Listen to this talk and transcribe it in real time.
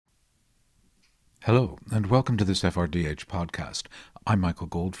Hello, and welcome to this FRDH podcast. I'm Michael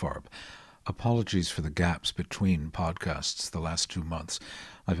Goldfarb. Apologies for the gaps between podcasts the last 2 months.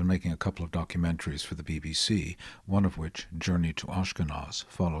 I've been making a couple of documentaries for the BBC, one of which, Journey to Ashkenaz,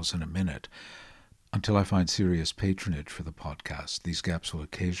 follows in a minute. Until I find serious patronage for the podcast, these gaps will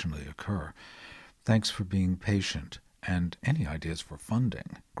occasionally occur. Thanks for being patient, and any ideas for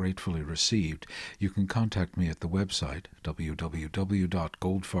funding, gratefully received. You can contact me at the website,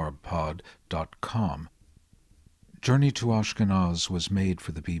 www.goldfarbpod.com. Journey to Ashkenaz was made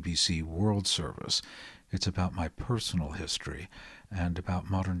for the BBC World Service. It's about my personal history and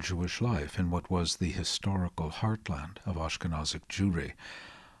about modern Jewish life in what was the historical heartland of Ashkenazic Jewry.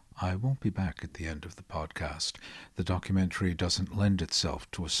 I won't be back at the end of the podcast. The documentary doesn't lend itself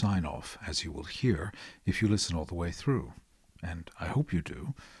to a sign-off, as you will hear if you listen all the way through. And I hope you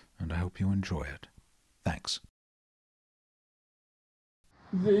do, and I hope you enjoy it. Thanks.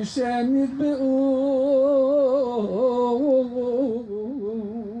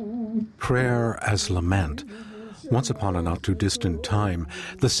 Prayer as lament. Once upon a not-too-distant time,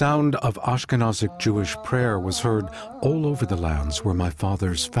 the sound of Ashkenazic Jewish prayer was heard all over the lands where my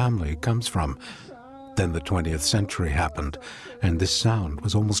father's family comes from. Then the 20th century happened, and this sound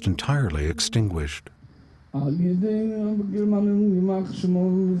was almost entirely extinguished.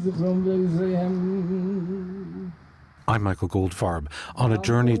 I'm Michael Goldfarb, on a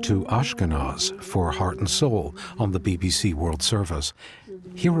journey to Ashkenaz for Heart and Soul on the BBC World Service.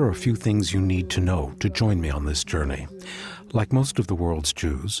 Here are a few things you need to know to join me on this journey. Like most of the world's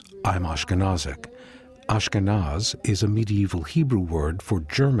Jews, I'm Ashkenazic. Ashkenaz is a medieval Hebrew word for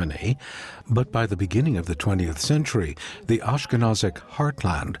Germany, but by the beginning of the 20th century, the Ashkenazic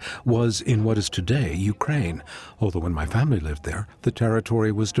heartland was in what is today Ukraine, although when my family lived there, the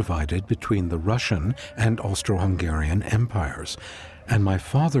territory was divided between the Russian and Austro-Hungarian empires, and my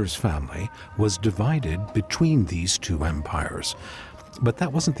father's family was divided between these two empires. But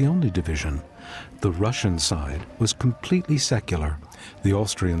that wasn't the only division. The Russian side was completely secular, the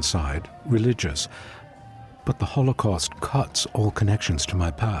Austrian side religious. But the Holocaust cuts all connections to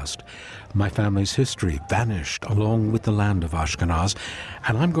my past. My family's history vanished along with the land of Ashkenaz,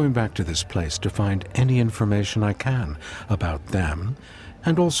 and I'm going back to this place to find any information I can about them,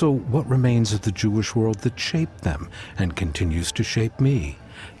 and also what remains of the Jewish world that shaped them and continues to shape me,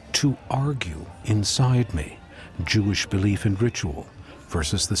 to argue inside me Jewish belief and ritual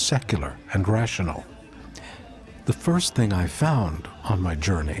versus the secular and rational. The first thing I found on my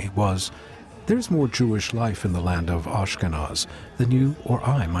journey was there's more Jewish life in the land of Ashkenaz than you or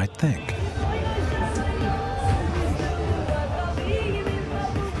I might think.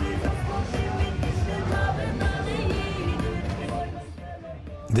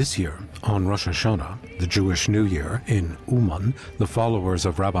 This year, on Rosh Hashanah, the Jewish New Year, in Uman, the followers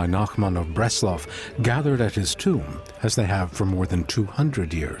of Rabbi Nachman of Breslov gathered at his tomb, as they have for more than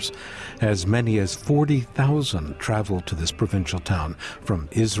 200 years. As many as 40,000 traveled to this provincial town from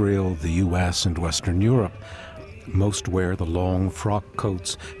Israel, the U.S., and Western Europe. Most wear the long frock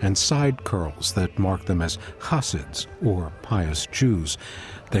coats and side curls that mark them as Hasids, or pious Jews.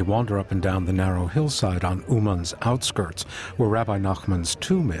 They wander up and down the narrow hillside on Uman's outskirts, where Rabbi Nachman's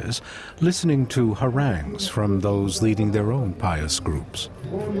tomb is, listening to harangues from those leading their own pious groups.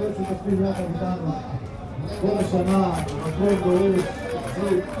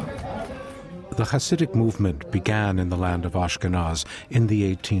 The Hasidic movement began in the land of Ashkenaz in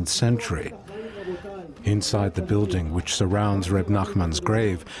the 18th century. Inside the building which surrounds Reb Nachman's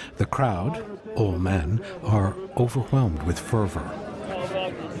grave, the crowd, all men, are overwhelmed with fervor.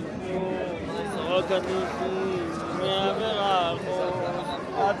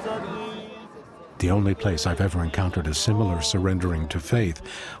 The only place I've ever encountered a similar surrendering to faith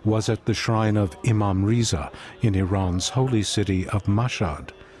was at the shrine of Imam Riza in Iran's holy city of Mashhad.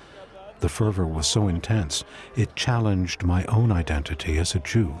 The fervor was so intense, it challenged my own identity as a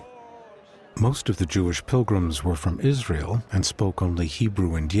Jew. Most of the Jewish pilgrims were from Israel and spoke only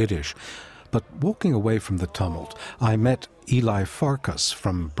Hebrew and Yiddish. But walking away from the tumult, I met Eli Farkas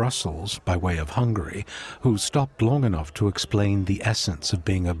from Brussels, by way of Hungary, who stopped long enough to explain the essence of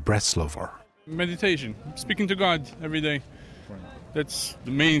being a Breslover. Meditation, speaking to God every day. That's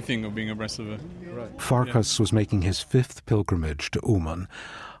the main thing of being a Breslover. Farkas was making his 5th pilgrimage to Uman.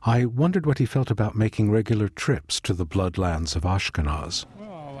 I wondered what he felt about making regular trips to the bloodlands of Ashkenaz.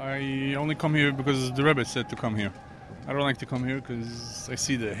 Well, I only come here because the Rebbe said to come here. I don't like to come here because I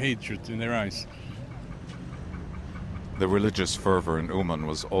see the hatred in their eyes. The religious fervor in Uman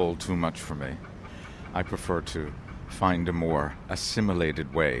was all too much for me. I prefer to find a more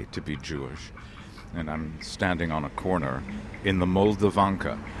assimilated way to be Jewish. And I'm standing on a corner in the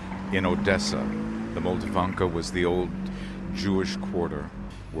Moldovanka in Odessa, The Moldavanka was the old Jewish quarter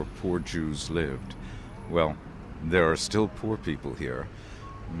where poor Jews lived. Well, there are still poor people here.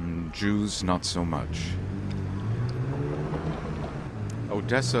 Jews, not so much.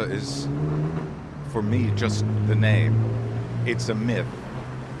 Odessa is, for me, just the name. It's a myth.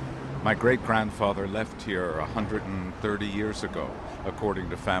 My great-grandfather left here 130 years ago, according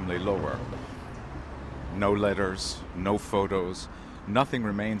to family lore. No letters, no photos, nothing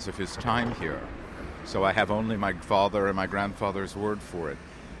remains of his time here. So I have only my father and my grandfather's word for it.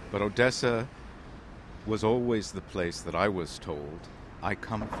 But Odessa was always the place that I was told I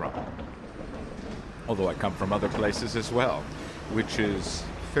come from. Although I come from other places as well, which is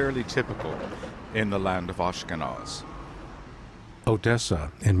fairly typical in the land of Ashkenaz.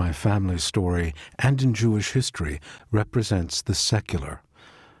 Odessa, in my family story and in Jewish history, represents the secular.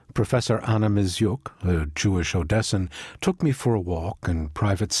 Professor Anna Mizyuk, a Jewish Odessan, took me for a walk and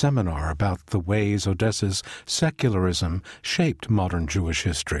private seminar about the ways Odessa's secularism shaped modern Jewish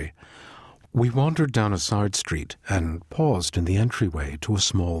history. We wandered down a side street and paused in the entryway to a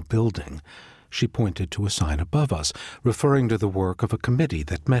small building. She pointed to a sign above us, referring to the work of a committee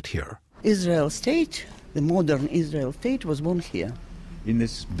that met here. Israel state, the modern Israel state, was born here. In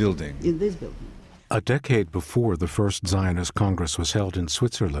this building? In this building. A decade before the first Zionist Congress was held in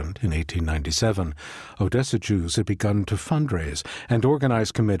Switzerland in 1897, Odessa Jews had begun to fundraise and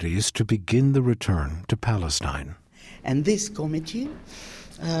organize committees to begin the return to Palestine. And this committee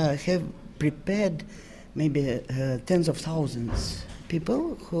have prepared maybe tens of thousands of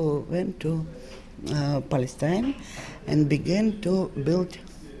people who went to Palestine and began to build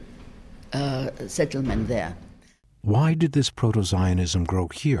settlement there. Why did this proto-Zionism grow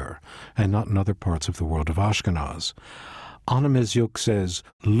here and not in other parts of the world of Ashkenaz? Anna Mizyuk says,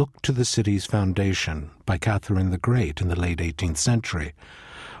 look to the city's foundation by Catherine the Great in the late 18th century.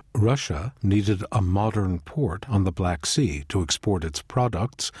 Russia needed a modern port on the Black Sea to export its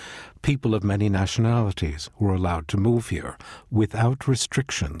products. People of many nationalities were allowed to move here without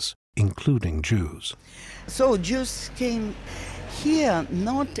restrictions, including Jews. So Jews came here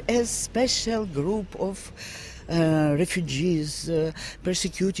not as special group of refugees,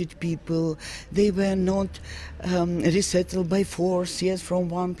 persecuted people. They were not resettled by force, yes, from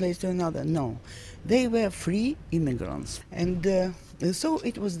one place to another. No, they were free immigrants. And so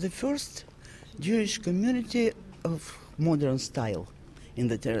it was the first Jewish community of modern style in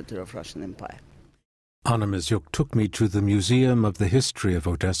the territory of Russian Empire. Anna Mizyuk took me to the Museum of the History of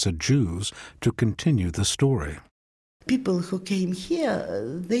Odessa Jews to continue the story. People who came here,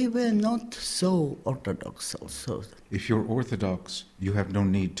 they were not so Orthodox also. If you're Orthodox, you have no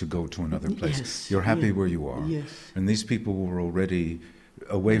need to go to another place. Yes, you're happy yeah, where you are. yes. And these people were already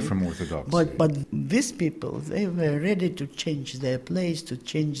away from Orthodoxy. But these people, they were ready to change their place, to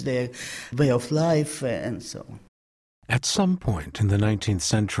change their way of life, and so on. At some point in the 19th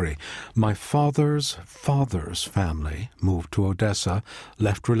century, my father's father's family moved to Odessa,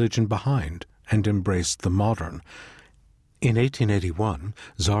 left religion behind, and embraced the modern. In 1881,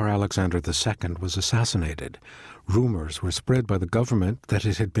 Tsar Alexander II was assassinated. Rumors were spread by the government that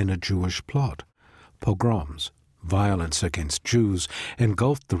it had been a Jewish plot. Pogroms, violence against Jews,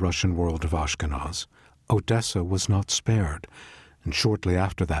 engulfed the Russian world of Ashkenaz. Odessa was not spared. And shortly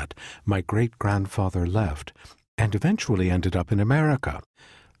after that, my great-grandfather left and eventually ended up in America.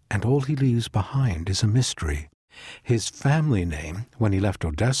 And all he leaves behind is a mystery. His family name, when he left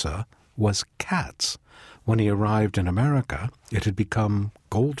Odessa, was Katz. When he arrived in America, it had become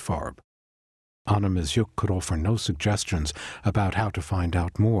Goldfarb. Anna Mizyuk could offer no suggestions about how to find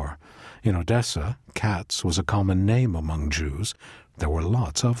out more. In Odessa, Katz was a common name among Jews. There were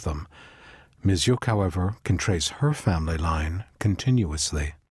lots of them. Mizyuk, however, can trace her family line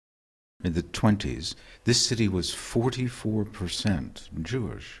continuously. In the 20s, this city was 44%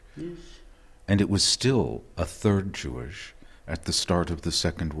 Jewish. Yes. And it was still a third Jewish at the start of the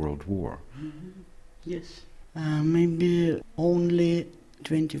Second World War. Mm-hmm. Yes. Maybe only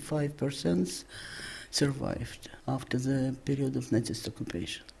 25% survived after the period of Nazi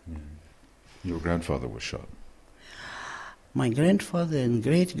occupation. Your grandfather was shot. My grandfather and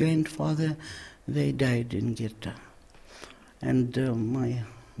great-grandfather, they died in Geta. And my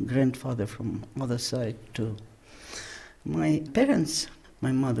grandfather from other side too. My parents,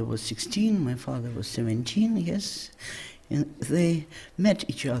 my mother was 16, my father was 17, yes. And they met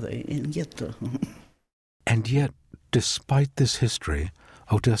each other in Ghetto. And yet, despite this history,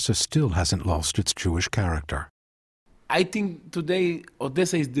 Odessa still hasn't lost its Jewish character. I think today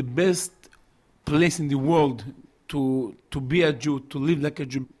Odessa is the best place in the world to be a Jew, to live like a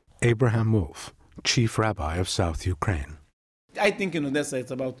Jew. Abraham Wolf, chief rabbi of South Ukraine. I think in Odessa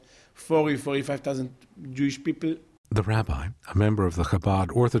it's about 45,000 Jewish people. The rabbi, a member of the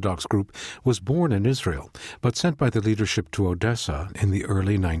Chabad Orthodox group, was born in Israel, but sent by the leadership to Odessa in the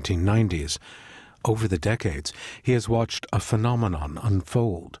early 1990s. Over the decades, he has watched a phenomenon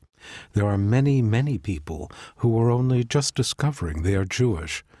unfold. There are many, many people who are only just discovering they are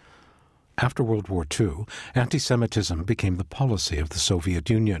Jewish. After World War II, anti-Semitism became the policy of the Soviet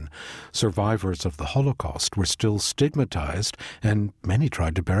Union. Survivors of the Holocaust were still stigmatized, and many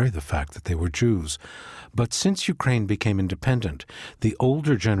tried to bury the fact that they were Jews. But since Ukraine became independent, the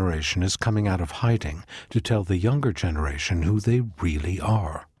older generation is coming out of hiding to tell the younger generation who they really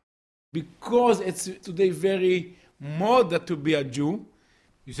are. Because it's today very modern to be a Jew.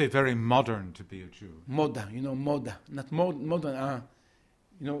 You say very modern to be a Jew. Moda, moda. Not modern,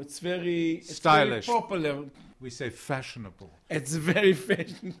 it's very stylish. Very popular. We say fashionable. It's very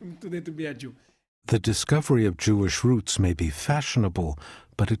fashionable today to be a Jew. The discovery of Jewish roots may be fashionable,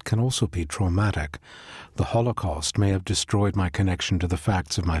 but it can also be traumatic. The Holocaust may have destroyed my connection to the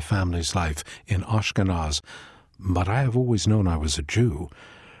facts of my family's life in Ashkenaz, but I have always known I was a Jew.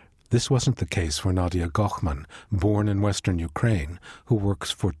 This wasn't the case for Nadia Gochman, born in western Ukraine, who works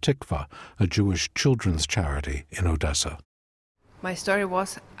for Tikva, a Jewish children's charity in Odessa. My story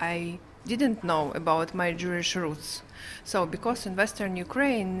was I didn't know about my Jewish roots. So because in western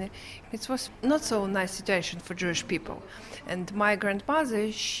Ukraine it was not so nice situation for Jewish people. And my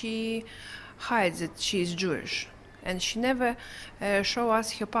grandmother, she hides that she is Jewish. And she never show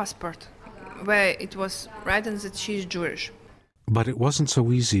us her passport, where it was written that she is Jewish. But it wasn't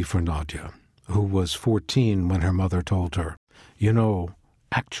so easy for Nadia, who was 14 when her mother told her,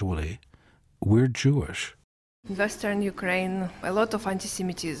 actually, we're Jewish. In western Ukraine, a lot of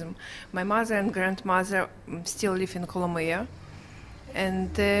anti-Semitism. My mother and grandmother still live in Kolomyia,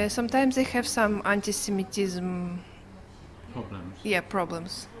 and sometimes they have some anti-Semitism Problems. Yeah,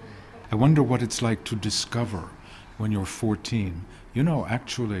 problems. I wonder what it's like to discover when you're 14.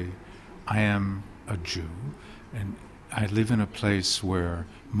 Actually, I am a Jew, and I live in a place where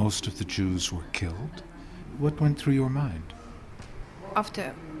most of the Jews were killed. What went through your mind?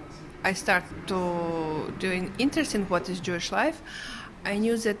 After I started to doing interest in what is Jewish life, I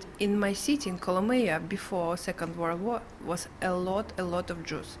knew that in my city, in Kolomyia, before Second World War, was a lot of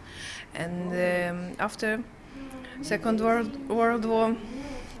Jews. And after Second World War,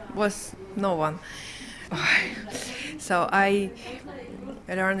 was no one. So I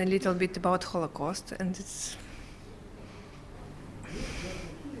learned a little bit about Holocaust, and it's,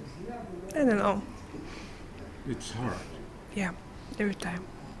 I don't know. It's hard. Yeah, every time.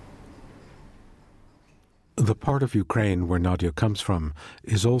 The part of Ukraine where Nadia comes from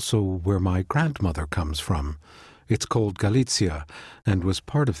is also where my grandmother comes from. It's called Galicia and was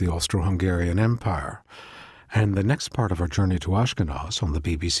part of the Austro-Hungarian Empire. And the next part of our journey to Ashkenaz on the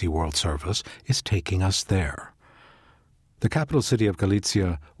BBC World Service is taking us there. The capital city of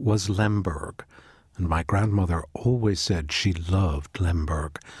Galicia was Lemberg, and my grandmother always said she loved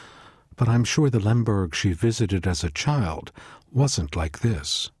Lemberg. But I'm sure the Lemberg she visited as a child wasn't like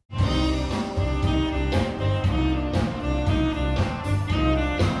this.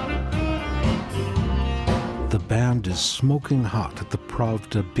 The band is smoking hot at the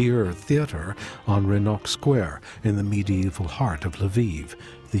Pravda Beer Theatre on Rynok Square in the medieval heart of Lviv,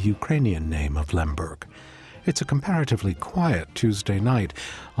 the Ukrainian name of Lemberg. It's a comparatively quiet Tuesday night.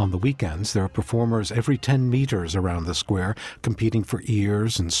 On the weekends, there are performers every 10 meters around the square, competing for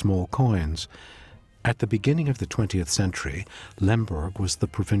ears and small coins. At the beginning of the 20th century, Lemberg was the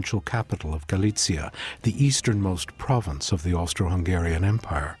provincial capital of Galicia, the easternmost province of the Austro-Hungarian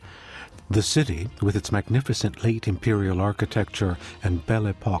Empire. The city, with its magnificent late imperial architecture and Belle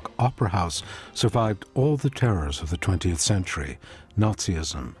Epoque opera house, survived all the terrors of the 20th century,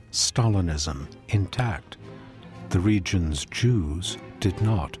 Nazism, Stalinism, intact. The region's Jews did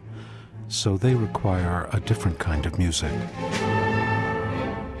not, so they require a different kind of music.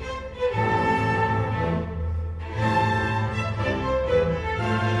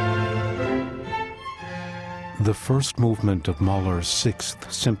 The first movement of Mahler's Sixth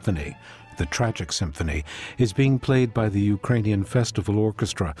Symphony, the Tragic Symphony, is being played by the Ukrainian Festival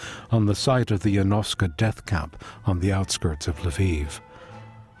Orchestra on the site of the Yanovska death camp on the outskirts of Lviv.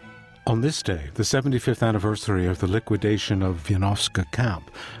 On this day, the 75th anniversary of the liquidation of Yanovska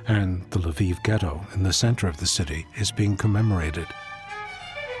camp and the Lviv ghetto in the center of the city is being commemorated.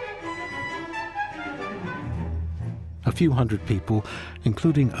 A few hundred people,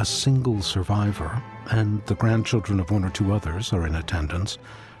 including a single survivor, and the grandchildren of one or two others are in attendance.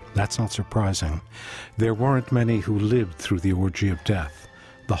 That's not surprising. There weren't many who lived through the orgy of death,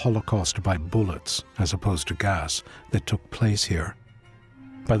 the Holocaust by bullets as opposed to gas that took place here.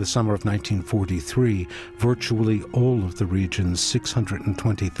 By the summer of 1943, virtually all of the region's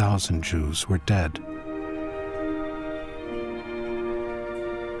 620,000 Jews were dead.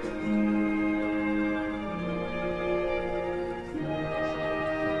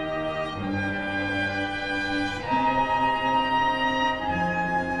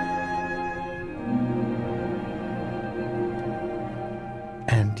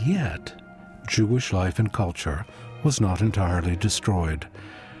 And yet, Jewish life and culture was not entirely destroyed.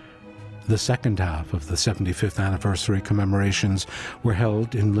 The second half of the 75th anniversary commemorations were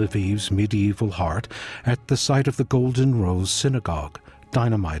held in Lviv's medieval heart at the site of the Golden Rose Synagogue,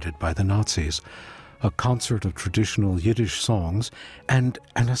 dynamited by the Nazis. A concert of traditional Yiddish songs and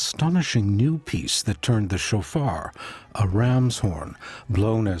an astonishing new piece that turned the shofar, a ram's horn,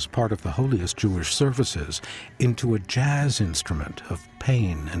 blown as part of the holiest Jewish services, into a jazz instrument of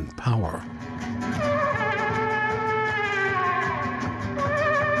pain and power.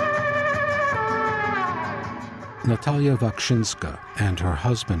 Natalia Vakshinska and her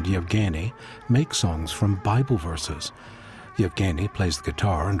husband Yevgeny make songs from Bible verses. Yevgeny plays the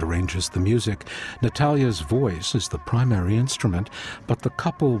guitar and arranges the music. Natalia's voice is the primary instrument, but the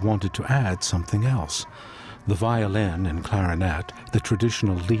couple wanted to add something else. The violin and clarinet, the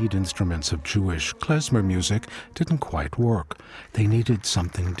traditional lead instruments of Jewish klezmer music, didn't quite work. They needed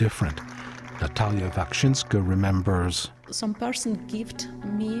something different. Natalia Vakshinska remembers, some person gifted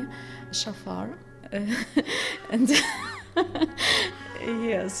me a shofar. And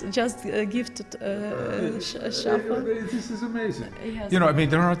yes, just gifted a shofar. This is amazing. Yes. You know, I mean,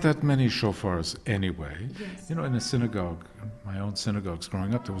 there aren't that many shofars anyway. Yes. You know, in a synagogue, my own synagogues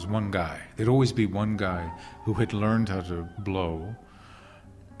growing up, there was one guy. There'd always be one guy who had learned how to blow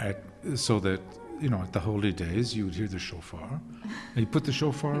so that, you know, at the holy days, you would hear the shofar, and you put the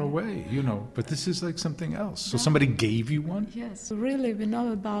shofar away, you know. But this is like something else. So somebody gave you one? Yes, really, we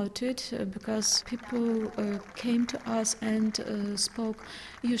know about it because people came to us and spoke,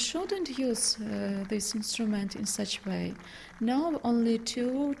 you shouldn't use this instrument in such way. Now only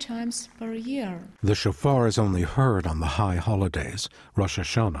 2 times per year. the shofar is only heard on the high holidays, Rosh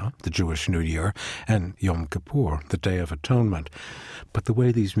Hashanah, the Jewish New Year, and Yom Kippur, the Day of Atonement. But the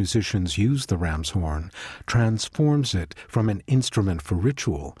way these musicians use the ram's horn transforms it from an instrument for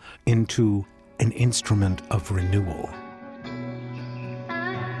ritual into an instrument of renewal.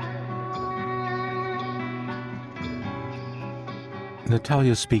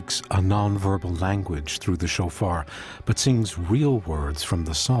 Natalia speaks a non-verbal language through the shofar, but sings real words from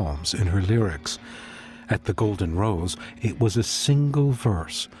the Psalms in her lyrics. At the Golden Rose, it was a single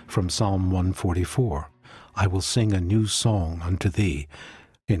verse from Psalm 144. I will sing a new song unto thee.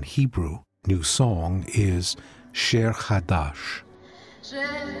 In Hebrew, new song is Sher Chadash. Sher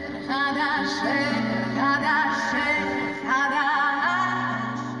Chadash, Sher Chadash, Sher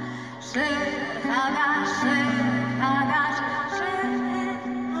Chadash, Sher Chadash, Sher Chadash.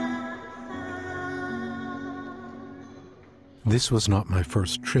 This was not my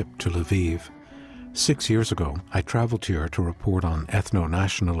first trip to Lviv. 6 years ago, I traveled here to report on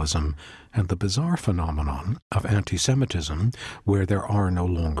ethno-nationalism and the bizarre phenomenon of anti-Semitism where there are no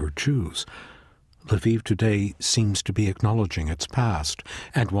longer Jews. Lviv today seems to be acknowledging its past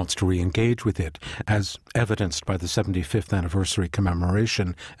and wants to re-engage with it, as evidenced by the 75th anniversary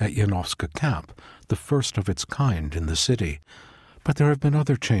commemoration at Yanovska Camp, the first of its kind in the city. But there have been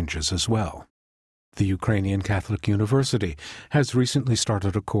other changes as well. The Ukrainian Catholic University has recently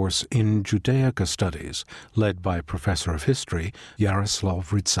started a course in Judaica studies, led by Professor of History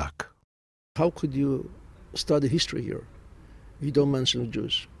Yaroslav Ritsak. How could you study history here if you don't mention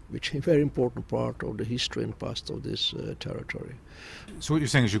Jews, which is a very important part of the history and past of this territory? So what you're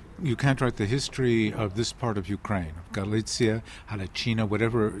saying is you can't write the history of this part of Ukraine, of Galicia, Halachina,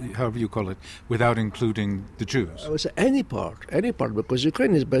 however you call it, without including the Jews. I would say any part, because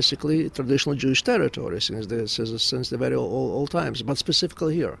Ukraine is basically traditional Jewish territory since the very old times, but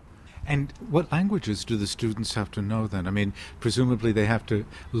specifically here. And what languages do the students have to know then? I mean, presumably they have to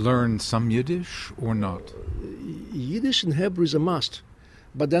learn some Yiddish or not? Yiddish and Hebrew is a must,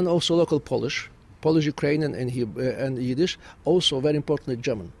 but then also local Polish, Ukrainian, and Yiddish, also very importantly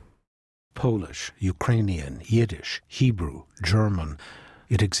German. Polish, Ukrainian, Yiddish, Hebrew, German.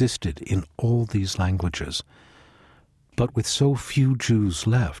 It existed in all these languages. But with so few Jews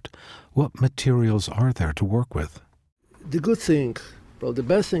left, what materials are there to work with? The good thing, well, the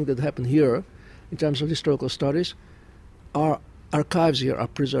best thing that happened here in terms of historical studies, our archives here are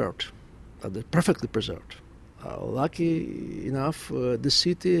preserved, they're perfectly preserved. Lucky enough, the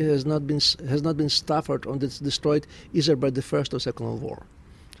city has not been suffered or destroyed either by the First or Second World War.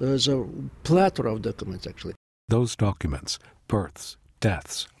 So there's a plethora of documents, actually. Those documents, births,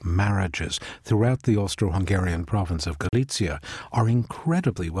 deaths, marriages throughout the Austro-Hungarian province of Galicia are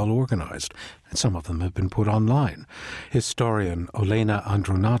incredibly well organized, and some of them have been put online. Historian Olena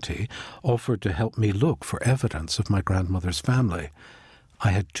Andronati offered to help me look for evidence of my grandmother's family. I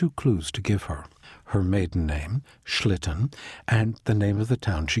had two clues to give her: her maiden name, Schlitten, and the name of the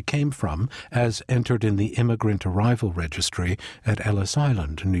town she came from, as entered in the immigrant arrival registry at Ellis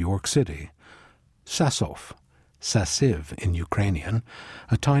Island, New York City. Sasov, Sasiv in Ukrainian,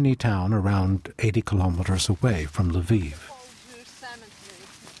 a tiny town around 80 kilometers away from Lviv.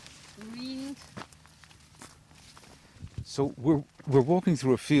 So we're walking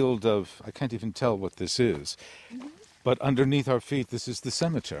through a field of, I can't even tell what this is, but underneath our feet this is the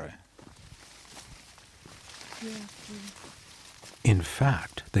cemetery. In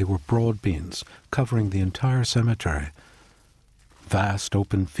fact, they were broad beans covering the entire cemetery. Vast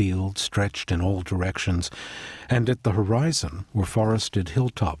open fields stretched in all directions, and at the horizon were forested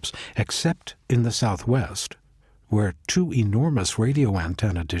hilltops, except in the southwest, where two enormous radio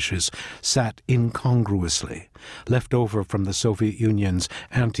antenna dishes sat incongruously, left over from the Soviet Union's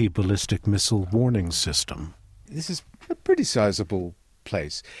anti-ballistic missile warning system. This is a pretty sizable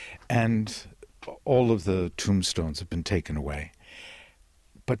place, and all of the tombstones have been taken away.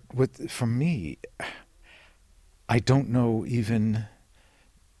 But for me, I don't know even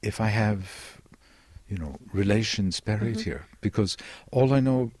if I have, relations buried here, because all I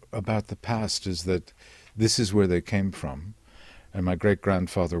know about the past is that this is where they came from, and my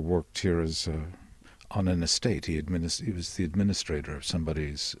great-grandfather worked here on an estate. He was the administrator of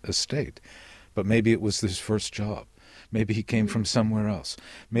somebody's estate, but maybe it was his first job. Maybe he came from somewhere else.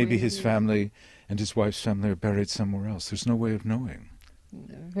 Maybe his family and his wife's family are buried somewhere else. There's no way of knowing.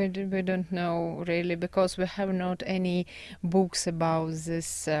 We don't know really, because we have not any books about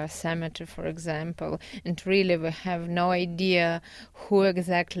this cemetery, for example, and really we have no idea who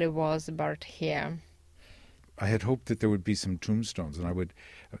exactly was buried here. I had hoped that there would be some tombstones, and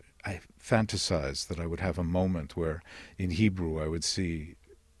I fantasized that I would have a moment where in Hebrew I would see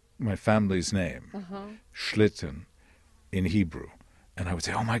my family's name, Schlitten, in Hebrew, and I would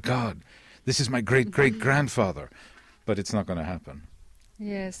say, oh my God, this is my great-great-grandfather, but it's not going to happen.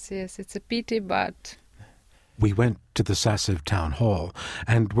 Yes, it's a pity, but... We went to the Sasiv town hall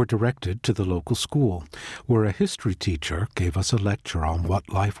and were directed to the local school, where a history teacher gave us a lecture on what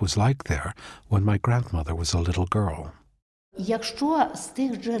life was like there when my grandmother was a little girl.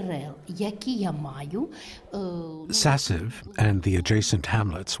 Sasiv and the adjacent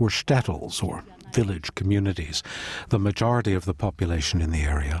hamlets were shtetls, or village communities. The majority of the population in the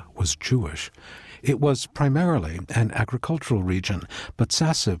area was Jewish. It was primarily an agricultural region, but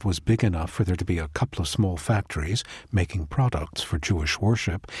Sasiv was big enough for there to be a couple of small factories making products for Jewish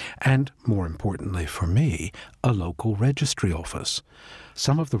worship, and, more importantly for me, a local registry office.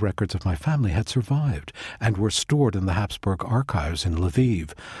 Some of the records of my family had survived and were stored in the Habsburg archives in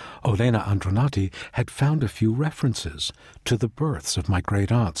Lviv. Olena Andronati had found a few references to the births of my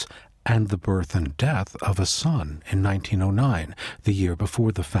great-aunts and the birth and death of a son in 1909, the year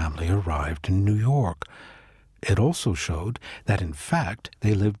before the family arrived in New York. It also showed that, in fact,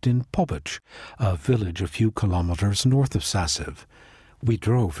 they lived in Pobich, a village a few kilometers north of Sasiv. We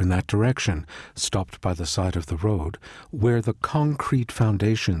drove in that direction, stopped by the side of the road, where the concrete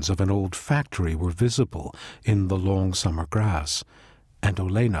foundations of an old factory were visible in the long summer grass. And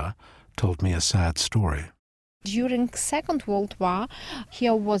Olena told me a sad story. During Second World War,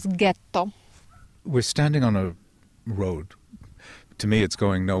 here was ghetto. We're standing on a road. To me, it's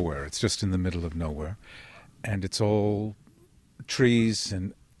going nowhere. It's just in the middle of nowhere. And it's all trees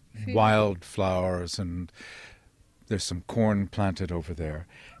and wildflowers, and there's some corn planted over there.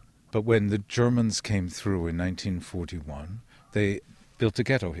 But when the Germans came through in 1941, they built a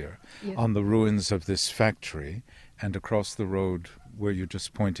ghetto here on the ruins of this factory, and across the road where you're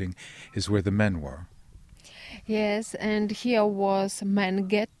just pointing is where the men were. Yes, and here was men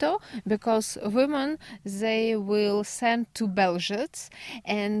ghetto, because women they will send to Belzec,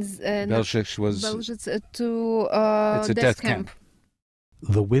 and Belzec was to it's a death camp.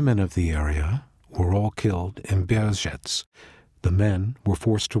 The women of the area were all killed in Belzec. The men were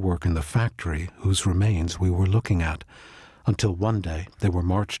forced to work in the factory whose remains we were looking at, until one day they were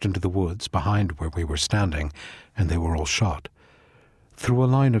marched into the woods behind where we were standing, and they were all shot. Through a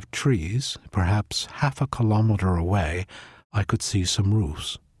line of trees, perhaps half a kilometer away, I could see some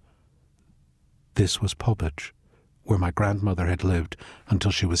roofs. This was Pobich, where my grandmother had lived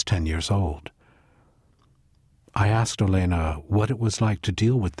until she was 10 years old. I asked Olena what it was like to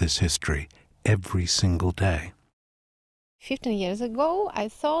deal with this history every single day. 15 years ago, I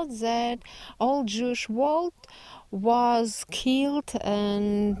thought that all Jewish world was killed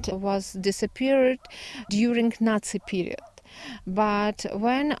and was disappeared during Nazi period. But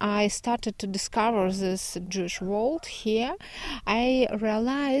when I started to discover this Jewish world here, I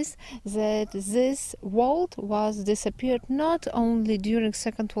realized that this world was disappeared not only during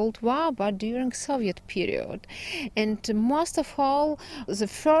Second World War, but during Soviet period. And most of all, the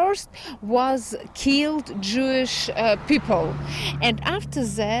first was killed Jewish people. And after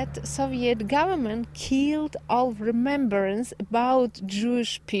that, Soviet government killed all remembrance about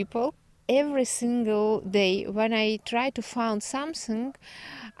Jewish people. Every single day when I try to find something,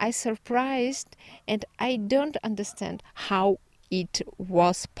 I surprised and I don't understand how it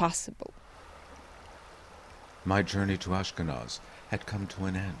was possible. My journey to Ashkenaz had come to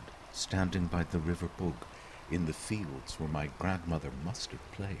an end, standing by the river Bug, in the fields where my grandmother must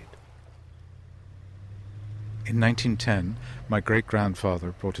have played. In 1910, my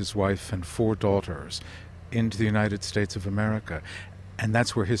great-grandfather brought his wife and 4 daughters into the United States of America, and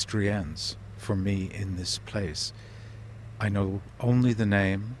that's where history ends for me in this place. I know only the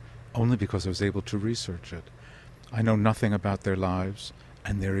name, only because I was able to research it. I know nothing about their lives,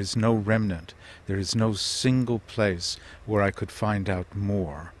 and there is no remnant, there is no single place where I could find out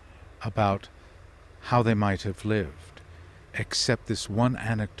more about how they might have lived, except this one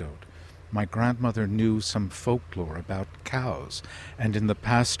anecdote. My grandmother knew some folklore about cows, and in the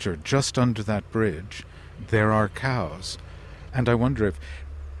pasture just under that bridge, there are cows. And I wonder if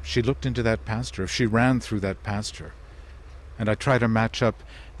she looked into that pasture, if she ran through that pasture. And I try to match up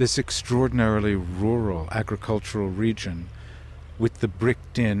this extraordinarily rural agricultural region with the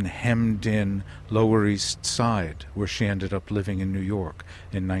bricked-in, hemmed-in Lower East Side, where she ended up living in New York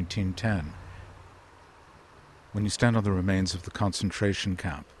in 1910. When you stand on the remains of the concentration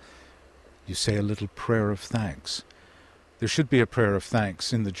camp, you say a little prayer of thanks. There should be a prayer of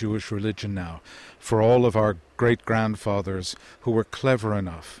thanks in the Jewish religion now for all of our great-grandfathers who were clever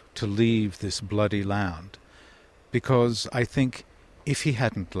enough to leave this bloody land. Because I think if he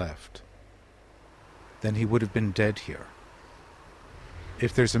hadn't left, then he would have been dead here.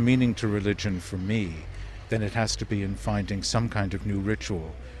 If there's a meaning to religion for me, then it has to be in finding some kind of new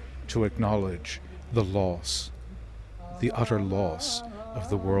ritual to acknowledge the loss, the utter loss of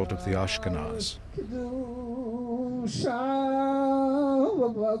the world of the Ashkenaz. Shabbat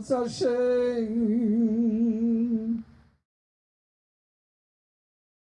Hashem.